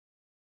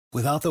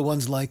Without the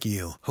ones like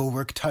you, who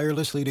work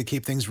tirelessly to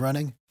keep things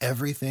running,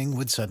 everything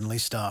would suddenly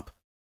stop.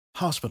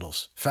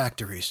 Hospitals,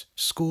 factories,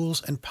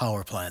 schools, and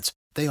power plants,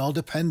 they all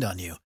depend on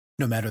you.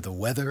 No matter the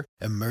weather,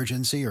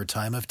 emergency, or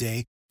time of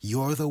day,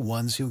 you're the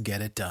ones who get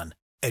it done.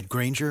 At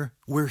Grainger,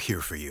 we're here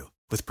for you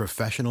with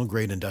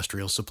professional-grade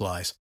industrial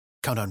supplies.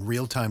 Count on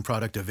real-time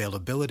product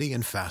availability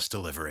and fast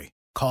delivery.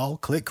 Call,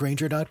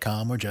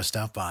 clickgrainger.com, or just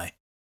stop by.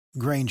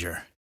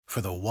 Grainger, for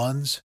the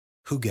ones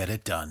who get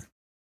it done.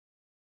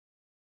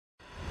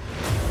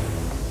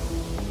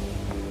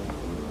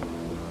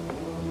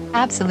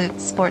 Absolute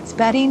sports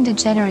betting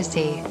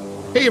degeneracy.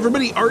 Hey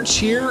everybody, Arch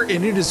here,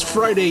 and it is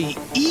Friday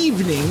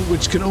evening,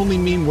 which can only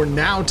mean we're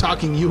now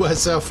talking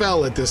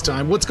USFL at this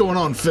time. What's going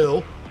on,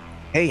 Phil?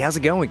 Hey, how's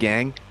it going,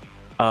 gang?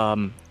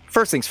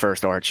 First things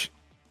first, Arch.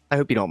 I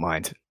hope you don't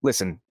mind.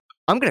 Listen,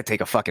 I'm going to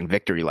take a fucking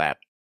victory lap.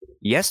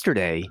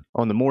 Yesterday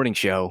on the morning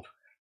show,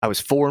 I was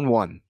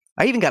 4-1.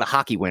 I even got a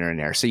hockey winner in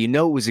there, so you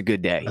know it was a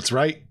good day. That's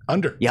right,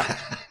 under. Yeah.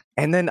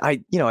 And then I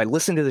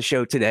listened to the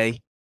show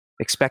today,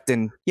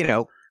 expecting,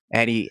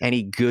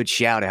 any good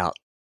shout out.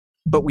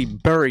 But we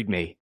buried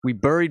me. We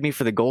buried me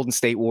for the Golden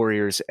State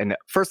Warriors. And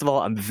first of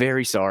all, I'm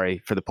very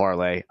sorry for the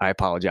parlay. I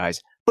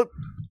apologize. But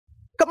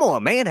come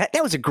on, man.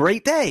 That was a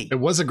great day. It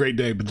was a great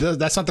day, but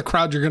that's not the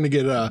crowd you're going to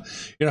get.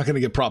 You're not going to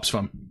get props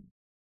from.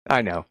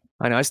 I know.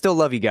 I still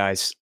love you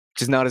guys,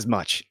 just not as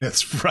much.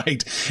 That's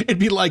right. It'd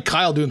be like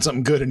Kyle doing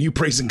something good and you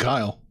praising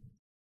Kyle.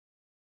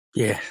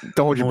 Yeah.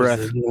 Don't hold your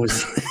breath.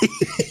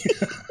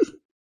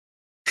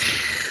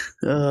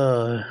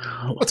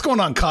 What's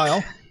going on,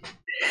 Kyle?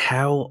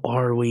 How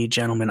are we,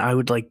 gentlemen? I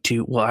would like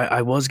to,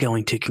 I was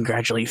going to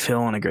congratulate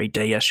Phil on a great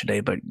day yesterday,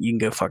 but you can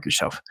go fuck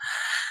yourself.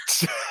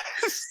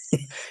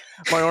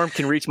 My arm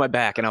can reach my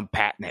back and I'm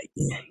patting it.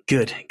 Yeah,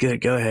 good.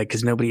 Go ahead,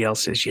 because nobody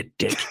else is, you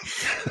dick.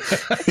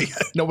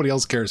 Nobody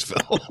else cares,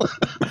 Phil.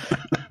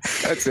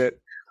 That's it.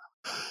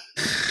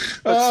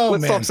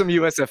 Let's talk some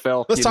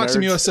USFL. Let's talk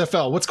some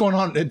USFL. What's going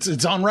on?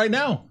 It's on right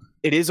now.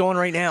 It is on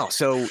right now.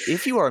 So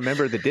if you are a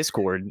member of the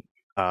Discord,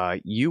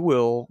 you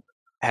will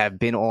have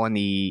been on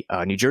the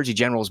New Jersey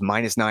Generals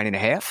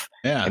 -9.5.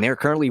 Yeah. And they're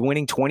currently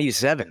winning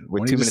 20-7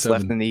 with 2 minutes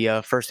left in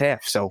the first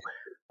half. So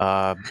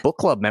book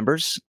club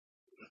members,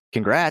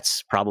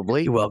 congrats,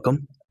 probably. You're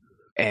welcome.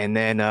 And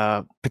then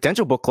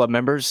potential book club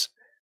members,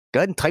 go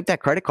ahead and type that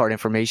credit card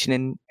information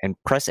in and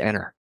press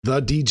enter.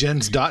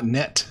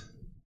 TheDgens.net.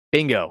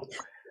 Bingo.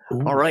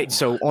 Ooh. All right.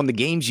 So on the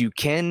games you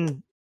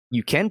can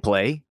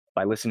play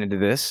by listening to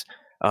this.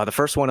 The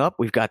first one up,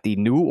 we've got the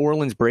New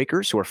Orleans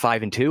Breakers, who are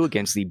 5-2,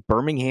 against the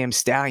Birmingham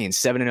Stallions,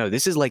 7-0.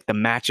 This is like the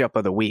matchup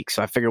of the week,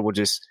 so I figure we'll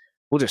just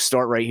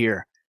start right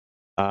here.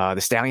 The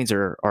Stallions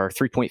are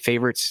 3-point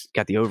favorites.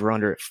 Got the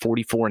over/under at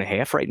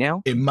 44.5 right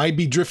now. It might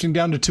be drifting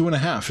down to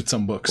 2.5 at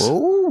some books.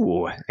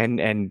 Oh,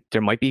 and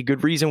there might be a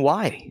good reason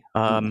why.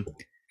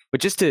 But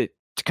just to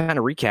kind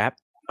of recap,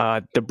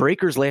 the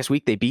Breakers last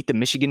week, they beat the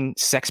Michigan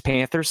Sex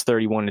Panthers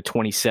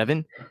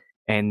 31-27,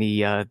 and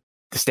the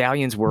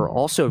Stallions were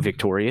also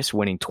victorious,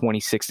 winning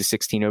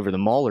 26-16 over the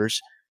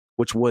Maulers,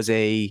 which was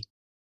a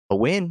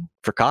win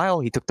for Kyle.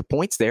 He took the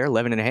points there,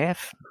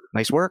 11.5.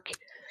 Nice work.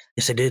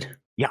 Yes, I did.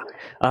 Yeah.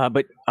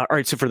 But all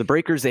right, so for the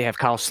Breakers, they have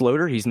Kyle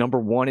Sloter. He's number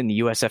 1 in the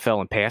USFL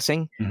in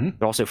passing. Mm-hmm.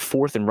 They're also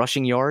 4th in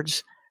rushing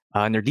yards.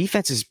 And their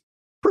defense is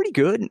pretty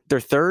good. They're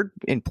 3rd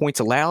in points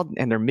allowed,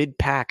 and they're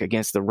mid-pack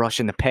against the rush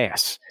and the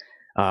pass.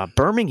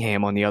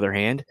 Birmingham, on the other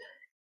hand,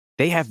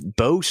 they have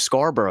Bo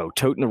Scarborough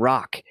toting the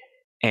rock.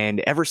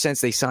 And ever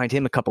since they signed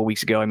him a couple of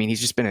weeks ago, I mean,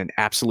 he's just been an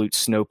absolute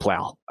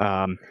snowplow.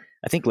 I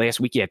think last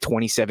week he had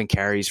 27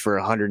 carries for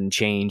 100 and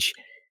change,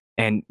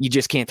 and you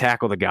just can't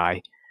tackle the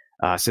guy.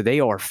 So they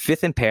are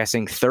 5th in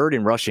passing, 3rd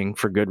in rushing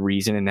for good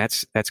reason, and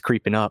that's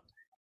creeping up.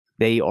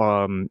 They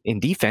in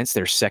defense,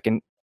 they're 2nd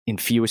in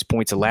fewest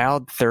points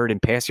allowed, 3rd in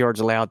pass yards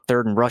allowed,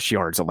 3rd in rush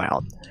yards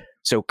allowed.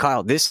 So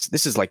Kyle, this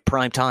is like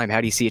prime time.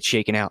 How do you see it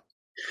shaking out?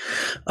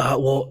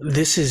 Well,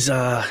 this is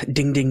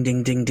ding, ding,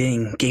 ding, ding,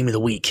 ding, game of the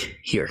week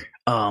here.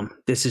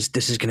 This is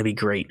going to be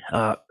great.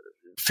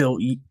 Phil,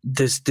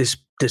 this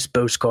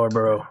Bo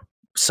Scarborough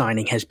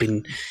signing has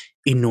been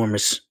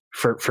enormous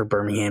for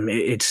Birmingham.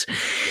 It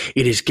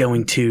is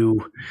going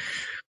to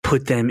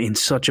put them in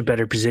such a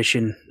better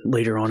position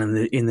later on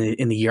in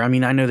the year. I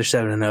mean, I know they're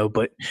 7-0,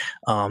 but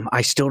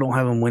I still don't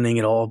have them winning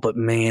at all. But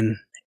man,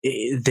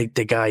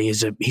 the guy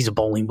he's a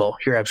bowling ball.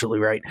 You're absolutely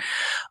right.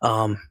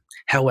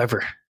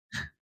 However,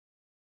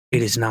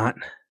 it is not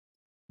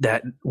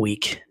that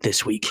week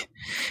this week.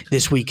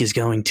 This week is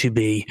going to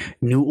be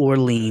New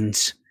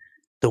Orleans,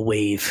 the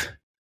Wave.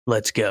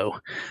 Let's go.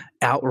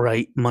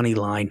 Outright money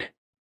line.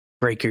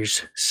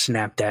 Breakers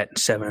snap that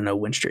 7-0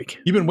 win streak.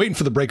 You've been waiting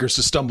for the Breakers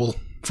to stumble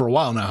for a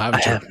while now,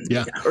 haven't you?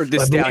 Yeah. Or the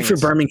I've been waiting Stallions. for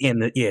Birmingham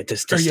to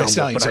stumble.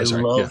 Stallions,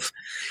 But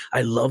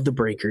I love the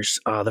Breakers.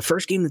 The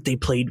first game that they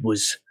played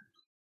was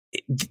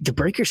the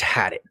Breakers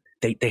had it.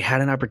 They had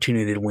an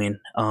opportunity to win.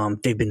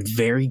 They've been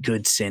very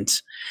good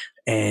since.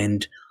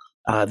 And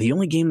the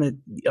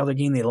other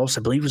game they lost,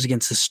 I believe, was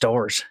against the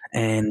Stars.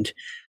 And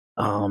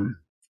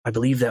I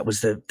believe that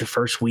was the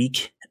first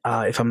week.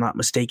 if I'm not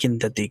mistaken,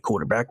 that the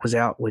quarterback was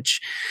out,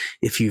 which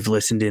if you've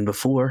listened in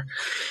before,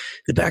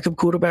 the backup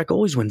quarterback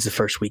always wins the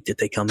first week that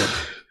they come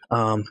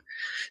in.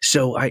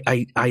 So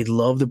I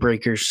love the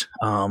Breakers.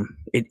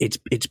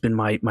 It's been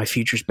my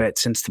futures bet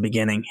since the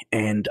beginning,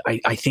 and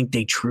I think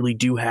they truly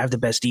do have the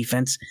best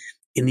defense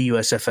in the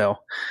USFL.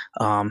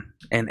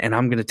 And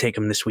I'm going to take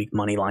them this week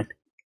money line.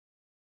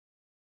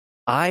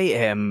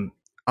 I'm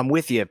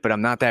with you, but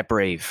I'm not that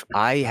brave.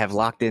 I have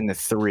locked in the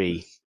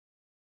 3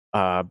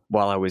 while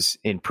I was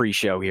in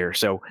pre-show here.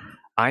 So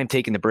I am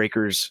taking the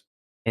Breakers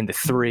in the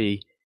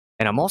 3.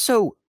 And I'm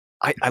also,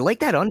 I like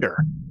that under.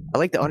 I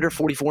like the under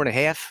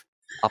 44.5.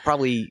 I'll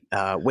probably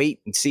wait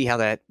and see how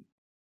it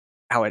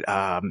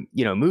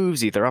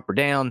moves either up or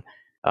down.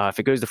 If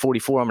it goes to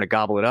 44, I'm going to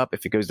gobble it up.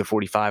 If it goes to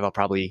 45, I'll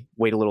probably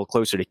wait a little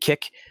closer to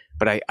kick.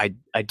 But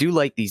I do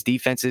like these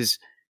defenses.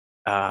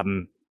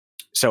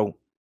 So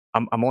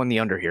I'm on the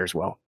under here as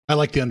well. I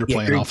like the under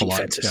play an awful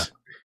lot.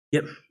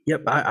 Yeah.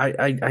 Yep.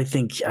 I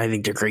think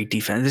they're great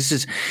defense. This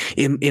is,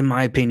 in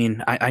my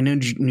opinion, I know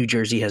New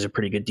Jersey has a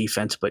pretty good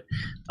defense, but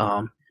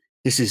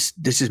this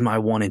is my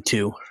 1 and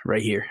 2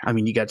 right here. I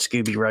mean, you got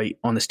Scooby Wright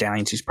on the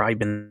Stallions, who's probably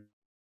been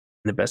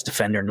the best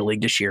defender in the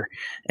league this year,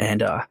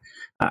 and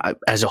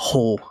as a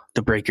whole,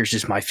 the Breakers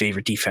is my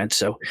favorite defense.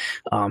 So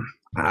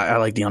I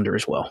like the under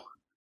as well.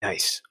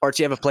 Nice.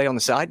 Archie, you have a play on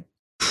the side?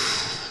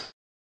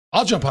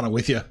 I'll jump on it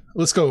with you.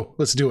 Let's go.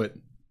 Let's do it.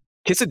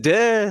 Kiss of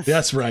death.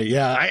 That's right.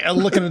 Yeah. I'm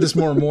looking at this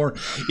more and more.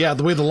 Yeah.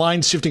 The way the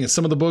line's shifting at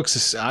some of the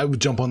books, I would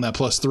jump on that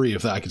 +3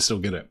 if I could still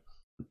get it.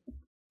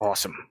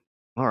 Awesome.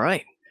 All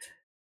right.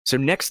 So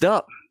next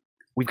up,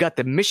 we've got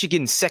the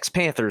Michigan Sex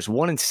Panthers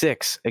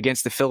 1-6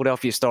 against the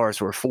Philadelphia Stars,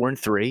 who are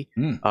 4-3.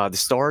 The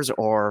Stars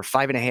are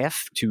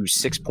 5.5 to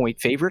 6 point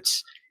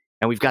favorites.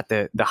 And we've got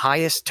the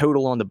highest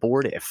total on the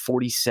board at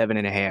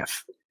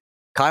 47.5.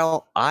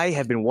 Kyle, I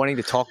have been wanting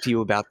to talk to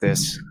you about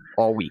this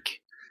all week.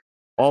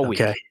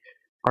 Okay.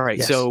 All right.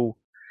 Yes. So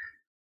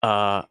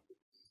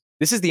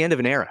this is the end of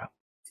an era.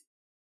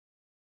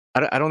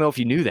 I don't know if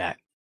you knew that,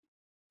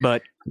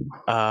 but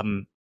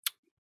the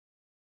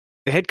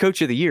head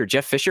coach of the year,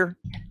 Jeff Fisher,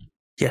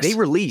 yes, they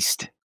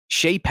released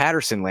Shea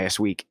Patterson last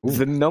week.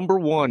 The number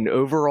 1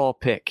 overall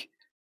pick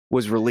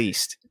was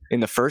released in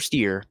the first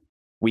year,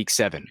 week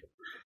 7.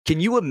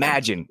 Can you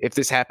imagine if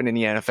this happened in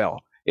the NFL?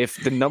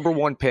 If the number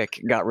 1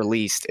 pick got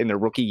released in the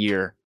rookie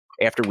year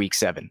after week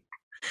 7?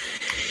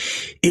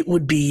 It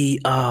would be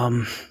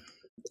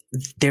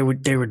there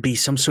would be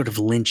some sort of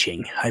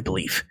lynching, I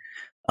believe.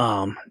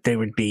 There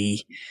would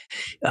be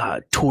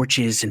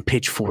torches and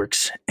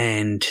pitchforks,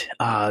 and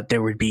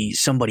there would be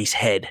somebody's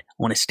head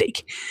on a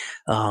stake.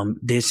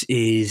 This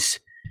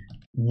is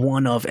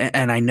one of,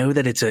 and I know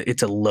that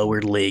it's a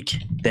lower league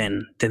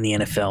than the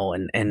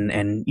NFL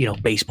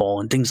and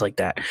baseball and things like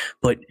that,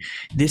 but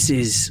this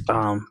is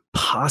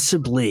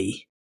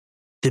possibly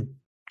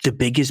the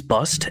biggest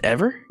bust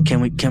ever.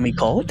 Can we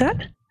call it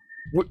that?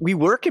 We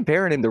were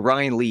comparing him to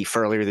Ryan Leaf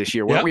earlier this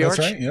year, weren't we, Arch?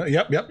 That's right.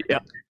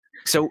 Yep.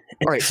 So, all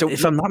right. So,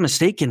 if I'm not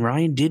mistaken,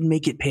 Ryan did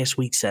make it past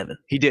week 7.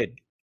 He did.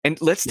 And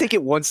let's take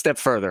it one step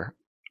further.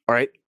 All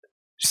right.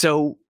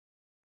 So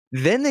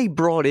then they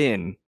brought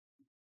in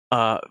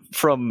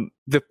from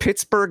the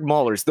Pittsburgh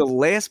Maulers, the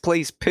last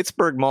place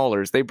Pittsburgh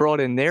Maulers, they brought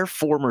in their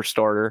former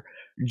starter,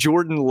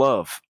 Jordan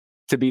Love,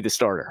 to be the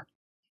starter.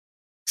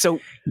 So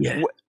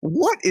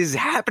what is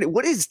happening?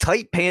 What is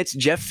tight pants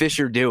Jeff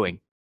Fisher doing?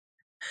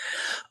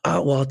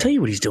 Well, I'll tell you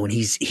what he's doing.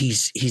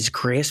 He's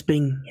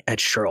grasping at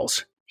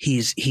straws.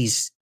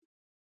 He's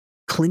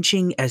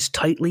clinching as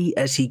tightly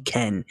as he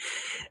can,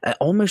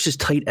 almost as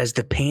tight as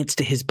the pants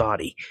to his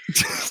body.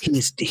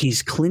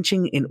 He's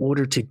clinching in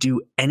order to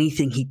do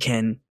anything he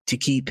can to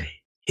keep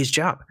his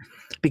job.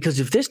 Because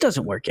if this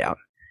doesn't work out,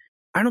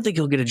 I don't think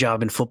he'll get a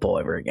job in football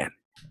ever again.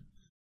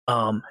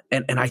 And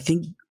I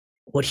think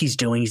what he's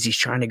doing is he's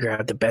trying to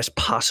grab the best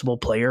possible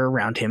player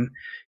around him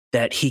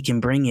that he can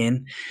bring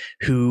in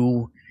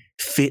who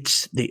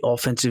fits the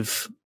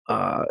offensive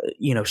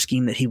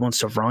scheme that he wants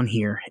to run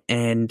here.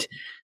 And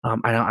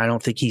I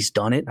don't think he's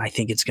done it. I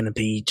think it's going to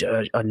be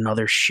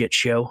another shit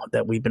show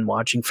that we've been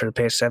watching for the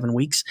past 7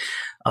 weeks.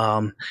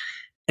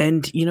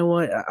 And you know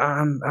what?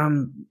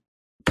 I'm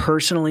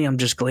personally, I'm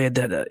just glad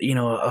that a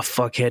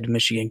fuckhead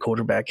Michigan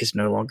quarterback is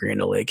no longer in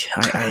the league.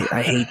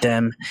 I hate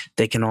them.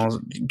 They can all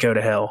go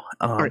to hell.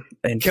 Right.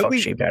 And fuck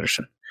Shea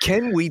Patterson.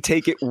 Can we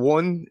take it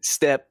one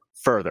step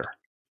further?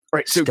 All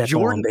right, so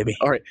Jordan, baby.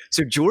 All right,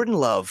 so Jordan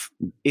Love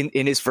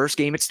in his first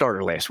game at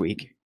starter last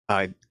week,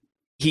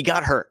 he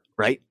got hurt,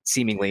 right?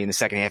 Seemingly in the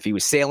second half, he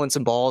was sailing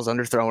some balls,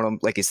 underthrowing them,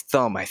 like his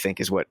thumb, I think,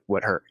 is what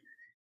hurt.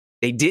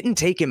 They didn't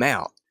take him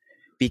out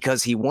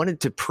because he wanted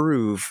to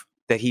prove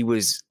that he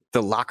was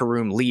the locker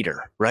room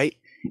leader, right?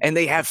 And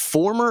they have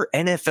former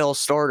NFL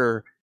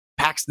starter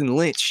Paxton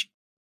Lynch.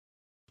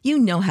 You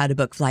know how to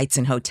book flights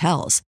and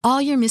hotels. All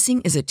you're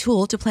missing is a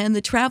tool to plan the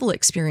travel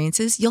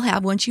experiences you'll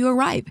have once you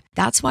arrive.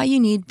 That's why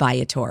you need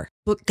Viator.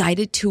 Book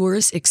guided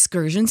tours,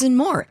 excursions, and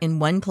more in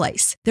one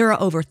place. There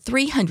are over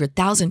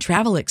 300,000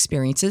 travel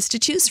experiences to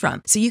choose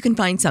from, so you can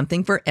find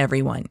something for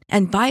everyone.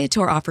 And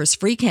Viator offers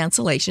free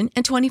cancellation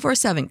and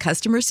 24/7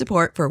 customer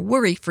support for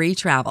worry-free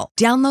travel.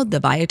 Download the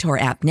Viator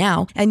app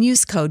now and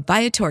use code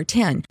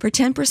Viator10 for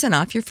 10%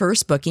 off your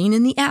first booking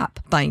in the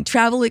app. Find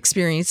travel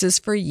experiences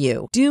for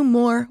you. Do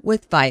more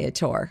with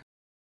Viator.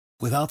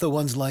 Without the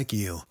ones like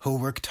you, who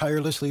work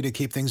tirelessly to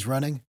keep things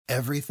running,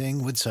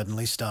 everything would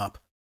suddenly stop.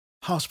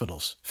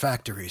 Hospitals,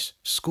 factories,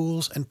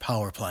 schools, and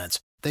power plants,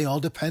 they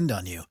all depend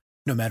on you.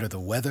 No matter the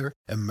weather,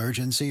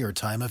 emergency, or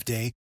time of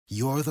day,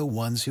 you're the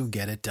ones who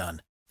get it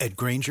done. At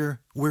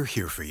Grainger, we're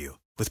here for you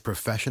with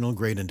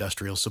professional-grade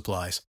industrial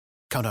supplies.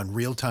 Count on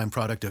real-time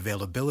product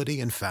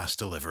availability and fast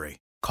delivery.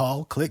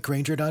 Call, click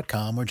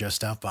Grainger.com, or just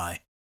stop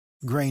by.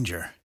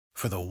 Grainger,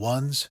 for the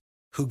ones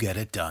who get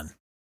it done.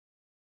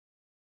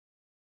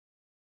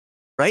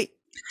 Right?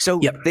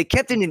 So Yep. they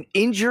kept in an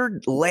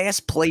injured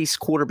last place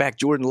quarterback,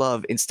 Jordan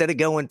Love, instead of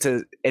going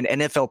to an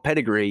NFL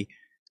pedigree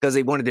because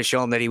they wanted to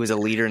show him that he was a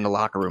leader in the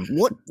locker room.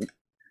 What?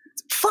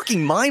 It's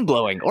fucking mind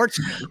blowing. Arch,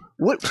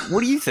 what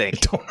do you think?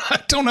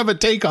 I don't have a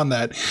take on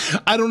that.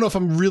 I don't know if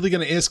I'm really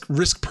going to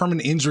risk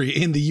permanent injury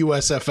in the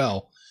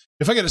USFL.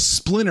 If I get a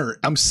splinter,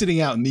 I'm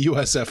sitting out in the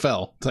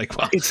USFL. It's like,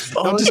 wow. It's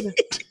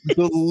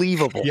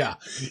unbelievable.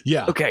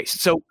 Yeah. Okay,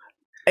 so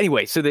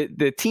anyway, so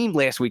the team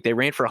last week, they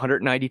ran for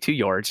 192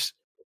 yards,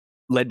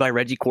 led by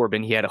Reggie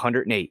Corbin. He had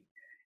 108.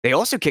 They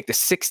also kicked a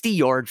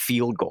 60-yard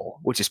field goal,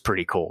 which is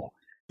pretty cool.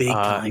 Big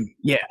time.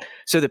 Yeah.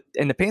 So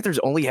the Panthers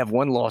only have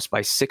one loss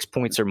by 6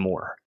 points or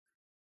more.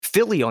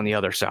 Philly, on the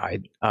other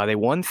side, they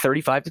won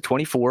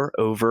 35-24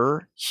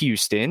 over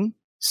Houston.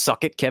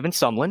 Suck it, Kevin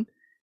Sumlin.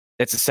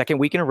 That's the second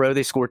week in a row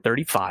they scored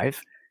 35.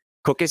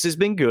 Cookus has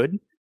been good.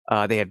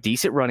 They have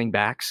decent running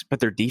backs, but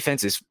their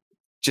defense is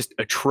just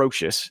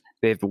atrocious.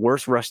 They have the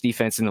worst rush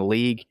defense in the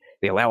league.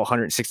 They allow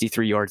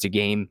 163 yards a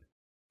game.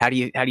 How do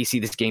you see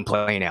this game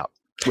playing out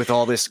with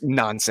all this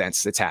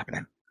nonsense that's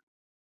happening?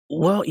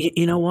 Well,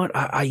 you know what?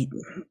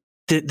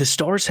 The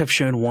Stars have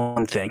shown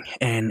one thing,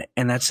 and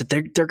that's that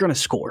they're going to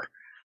score.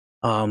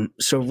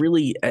 So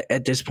really,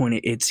 at this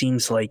point, it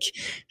seems like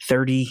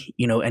 30,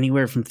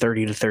 anywhere from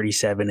 30 to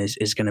 37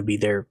 is going to be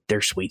their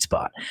sweet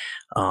spot.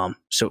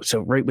 So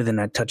right within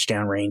that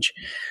touchdown range.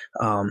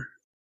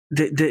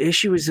 The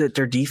issue is that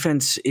their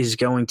defense is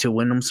going to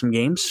win them some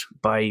games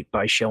by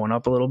showing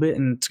up a little bit,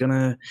 and it's going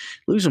to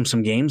lose them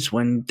some games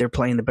when they're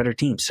playing the better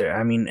teams. So,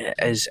 I mean,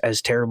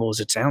 as terrible as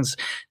it sounds,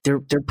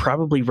 they're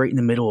probably right in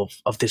the middle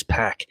of this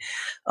pack.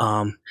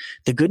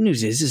 The good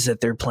news is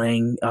that they're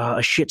playing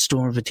a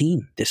shitstorm of a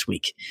team this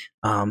week,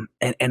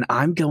 and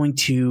I'm going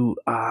to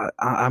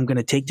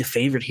take the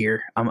favorite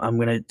here. I'm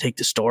going to take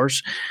the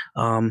Stars,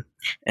 and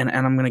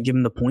I'm going to give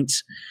them the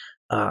points.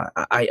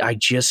 I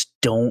just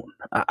don't.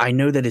 I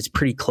know that it's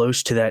pretty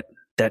close to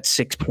that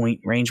 6 point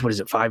range. What is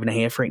it,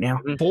 5.5 right now?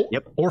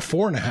 Yep. Or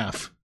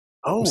 4.5.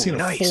 Oh,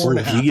 nice.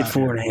 If you get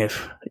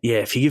 4.5,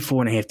 if you get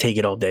 4.5, take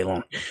it all day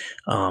long.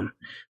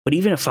 But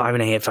even at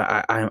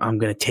 5.5, I'm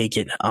going to take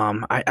it.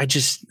 I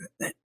just,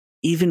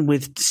 even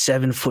with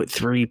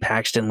 7'3"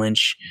 Paxton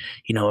Lynch,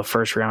 a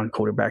first round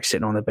quarterback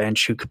sitting on the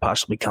bench who could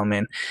possibly come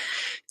in,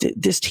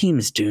 this team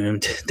is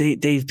doomed.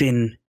 They've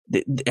been,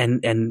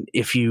 and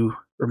if you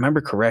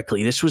remember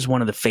correctly, this was one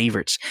of the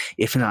favorites,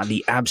 if not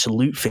the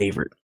absolute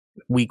favorite,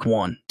 week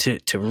one to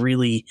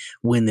really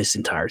win this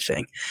entire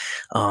thing.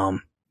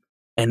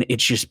 And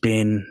it's just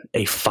been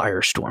a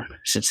firestorm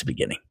since the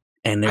beginning.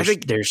 And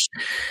there's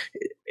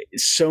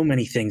so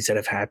many things that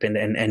have happened.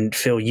 And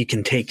Phil, you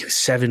can take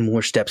 7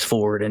 more steps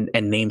forward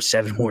and name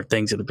 7 more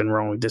things that have been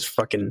wrong with this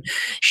fucking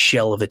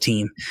shell of a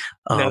team.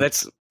 No,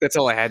 that's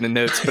all I had in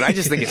the notes, but I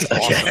just think it's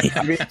awesome. Okay.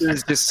 I mean,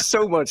 there's just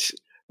so much.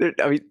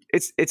 I mean,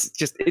 it's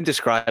just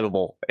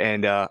indescribable,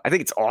 and I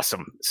think it's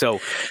awesome. So,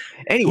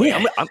 anyway,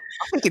 Yeah. I'm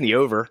taking the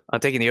over.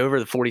 I'm taking the over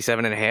the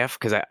 47.5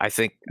 because I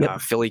think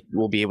Philly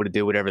will be able to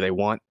do whatever they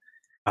want.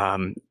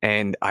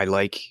 And I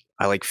like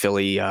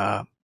Philly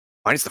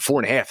minus the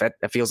 4.5.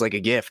 That feels like a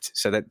gift.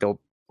 So that they'll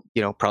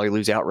probably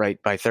lose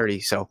outright by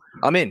 30. So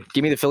I'm in.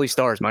 Give me the Philly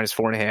Stars minus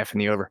 4.5 in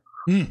the over.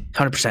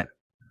 100%.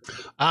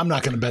 I'm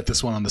not going to bet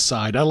this one on the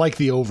side. I like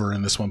the over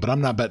in this one, but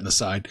I'm not betting the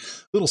side.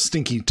 A little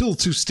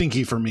too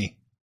stinky for me.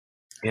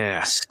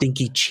 Yeah.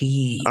 Stinky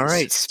cheese. All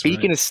right.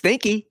 Speaking of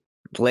stinky,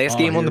 last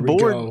game on the Here we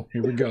board. go.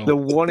 Here we go. The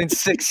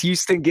 1-6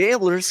 Houston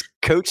Gamblers,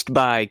 coached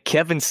by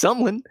Kevin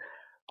Sumlin,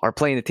 are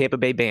playing the Tampa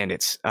Bay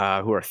Bandits,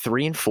 who are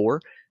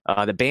 3-4.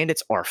 The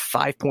Bandits are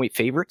 5-point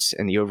favorites,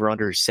 and the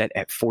over/under is set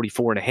at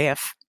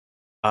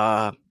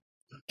 44.5.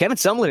 Kevin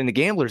Sumlin and the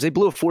Gamblers, they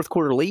blew a fourth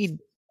quarter lead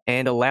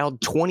and allowed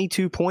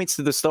 22 points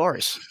to the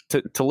Stars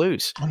to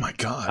lose. Oh my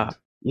God.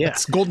 Yeah.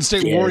 It's Golden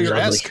State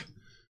Warrior-esque.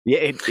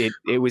 Yeah,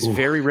 it was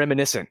very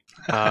reminiscent.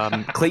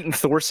 Clayton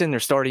Thorson, their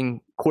starting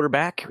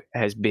quarterback,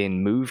 has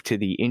been moved to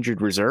the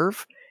injured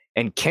reserve.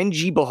 And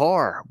Kenji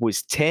Bahar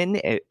was 10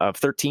 of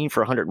 13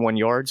 for 101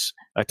 yards,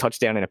 a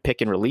touchdown and a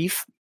pick in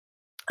relief.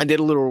 I did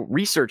a little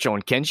research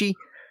on Kenji.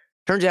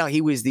 Turns out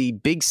he was the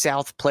Big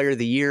South Player of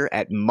the Year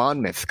at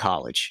Monmouth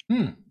College.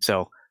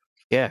 So,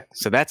 yeah,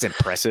 so that's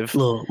impressive.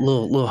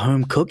 Little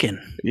home cooking.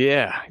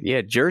 Yeah,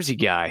 Jersey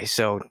guy.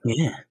 So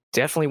Yeah.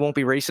 definitely won't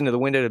be racing to the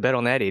window to bet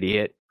on that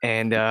idiot.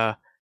 And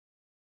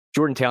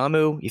Jordan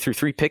Ta'amu, he threw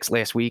 3 picks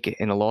last week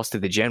in a loss to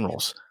the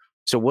Generals.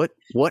 So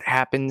what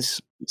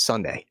happens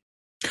Sunday?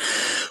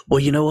 Well,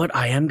 you know what?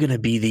 I am going to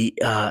be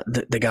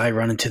the guy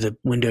running to the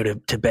window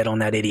to bet on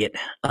that idiot.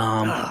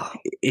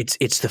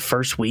 It's the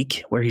first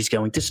week where he's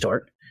going to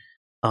start.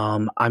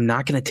 I'm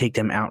not going to take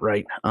them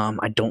outright.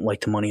 I don't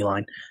like the money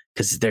line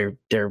because their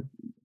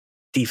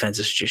defense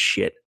is just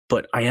shit.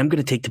 But I am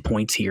going to take the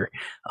points here.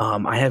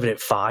 I have it at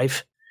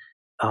 5,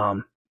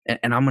 and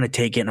I'm going to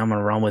take it and I'm going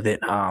to run with it.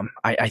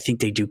 I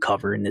think they do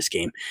cover in this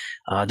game.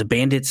 The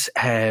Bandits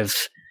have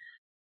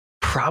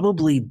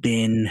probably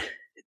been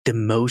the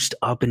most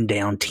up and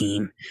down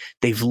team.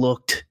 They've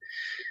looked,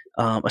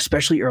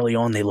 especially early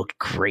on, they looked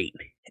great,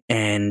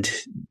 and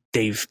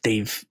they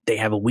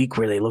have a week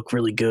where they look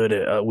really good,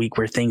 a week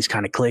where things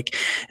kind of click,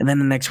 and then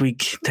the next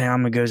week,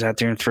 Ta'amu goes out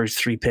there and throws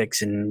 3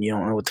 picks, and you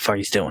don't know what the fuck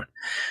he's doing.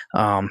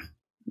 I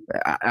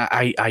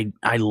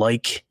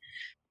like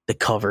the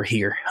cover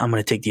here. I'm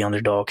going to take the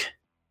underdog.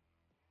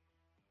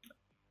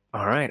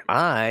 All right,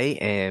 I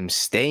am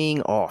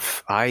staying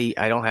off. I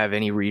don't have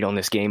any read on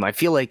this game. I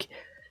feel like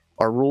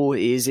our rule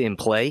is in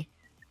play,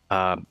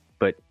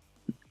 but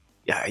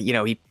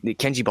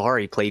Kenji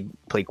Bahari played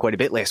quite a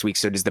bit last week.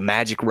 So does the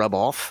magic rub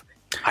off?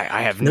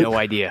 I have no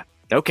idea.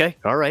 Okay,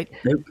 all right.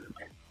 Nope.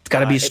 It's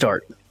got to be a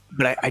start.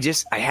 But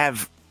I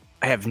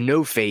have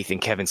no faith in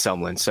Kevin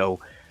Sumlin. So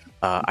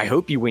I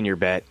hope you win your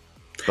bet.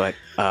 But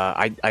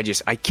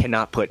I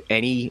cannot put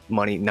any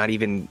money, not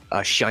even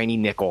a shiny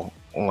nickel,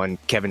 on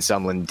Kevin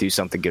Sumlin to do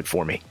something good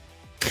for me.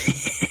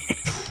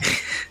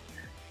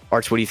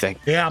 Arch, what do you think?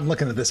 Yeah, I'm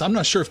looking at this. I'm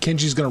not sure if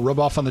Kenji's going to rub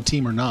off on the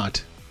team or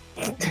not.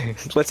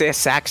 Let's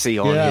ask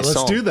Saxy on his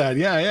song. Let's do that.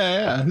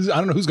 Yeah. I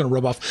don't know who's going to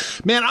rub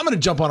off. Man, I'm going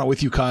to jump on it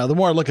with you, Kyle. The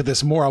more I look at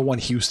this, the more I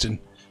want Houston.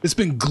 It's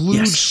been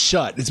glued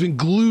shut. It's been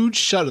glued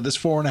shut at this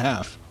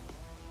 4.5.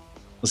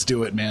 Let's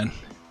do it, man.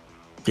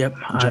 Yep,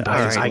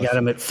 I got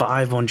him at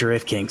 5 on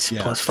DraftKings,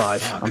 plus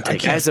 5. I'm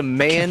taking as a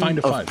man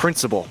of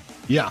principle.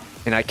 Yeah,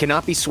 and I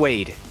cannot be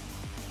swayed.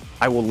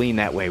 I will lean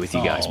that way with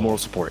you guys. Moral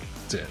support.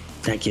 That's it.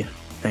 Thank you.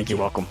 You're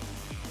welcome.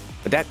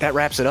 But that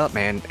wraps it up,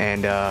 man.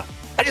 And I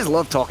just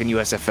love talking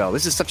USFL.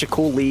 This is such a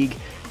cool league.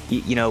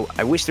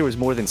 I wish there was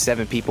more than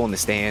 7 people in the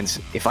stands.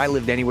 If I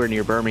lived anywhere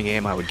near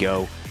Birmingham, I would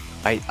go.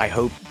 I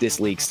hope this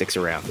league sticks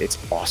around. It's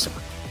awesome.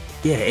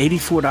 Yeah,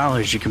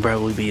 $84. You can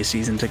probably be a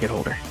season ticket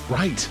holder.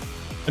 Right.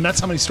 And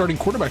that's how many starting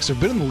quarterbacks have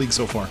been in the league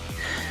so far.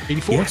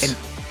 84. Yes. And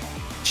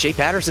Shea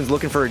Patterson's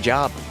looking for a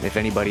job. If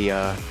anybody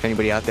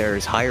out there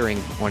is hiring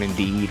on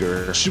Indeed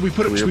or should we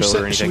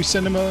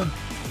send him an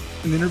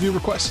interview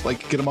request?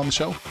 Like get him on the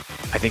show?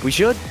 I think we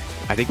should.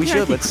 I think you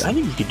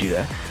could do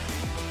that.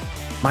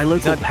 My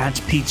local Pat's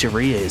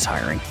Pizzeria is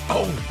hiring.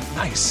 Oh,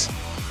 nice.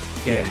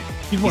 Yeah.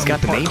 He's got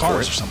the name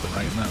cars or something,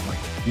 right? Not like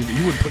you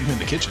wouldn't put him in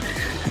the kitchen.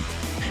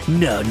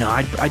 No,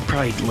 I'd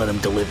probably let him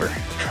deliver.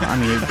 I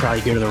mean, it'd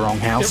probably go to the wrong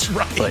house.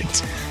 Right.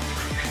 But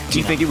do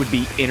you think it would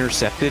be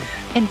intercepted?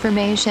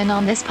 Information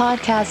on this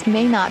podcast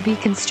may not be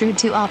construed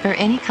to offer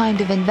any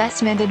kind of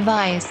investment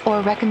advice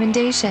or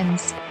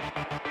recommendations.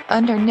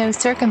 Under no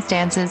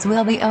circumstances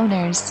will the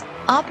owners,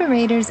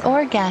 operators,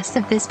 or guests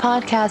of this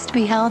podcast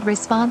be held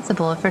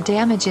responsible for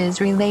damages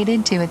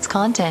related to its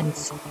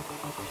contents.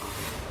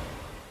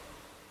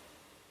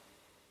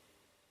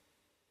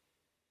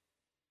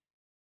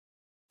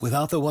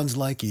 Without the ones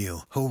like you,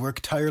 who work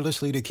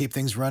tirelessly to keep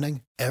things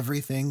running,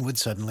 everything would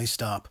suddenly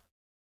stop.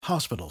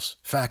 Hospitals,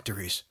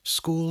 factories,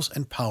 schools,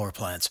 and power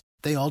plants,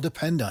 they all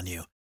depend on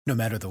you. No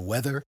matter the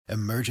weather,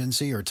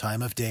 emergency, or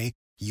time of day,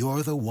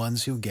 you're the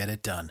ones who get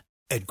it done.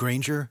 At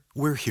Grainger,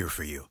 we're here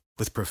for you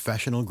with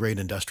professional-grade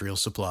industrial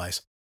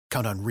supplies.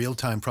 Count on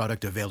real-time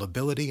product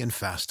availability and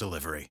fast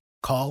delivery.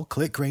 Call,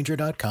 click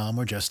Grainger.com,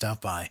 or just stop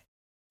by.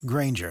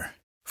 Grainger,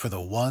 for the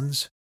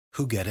ones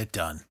who get it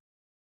done.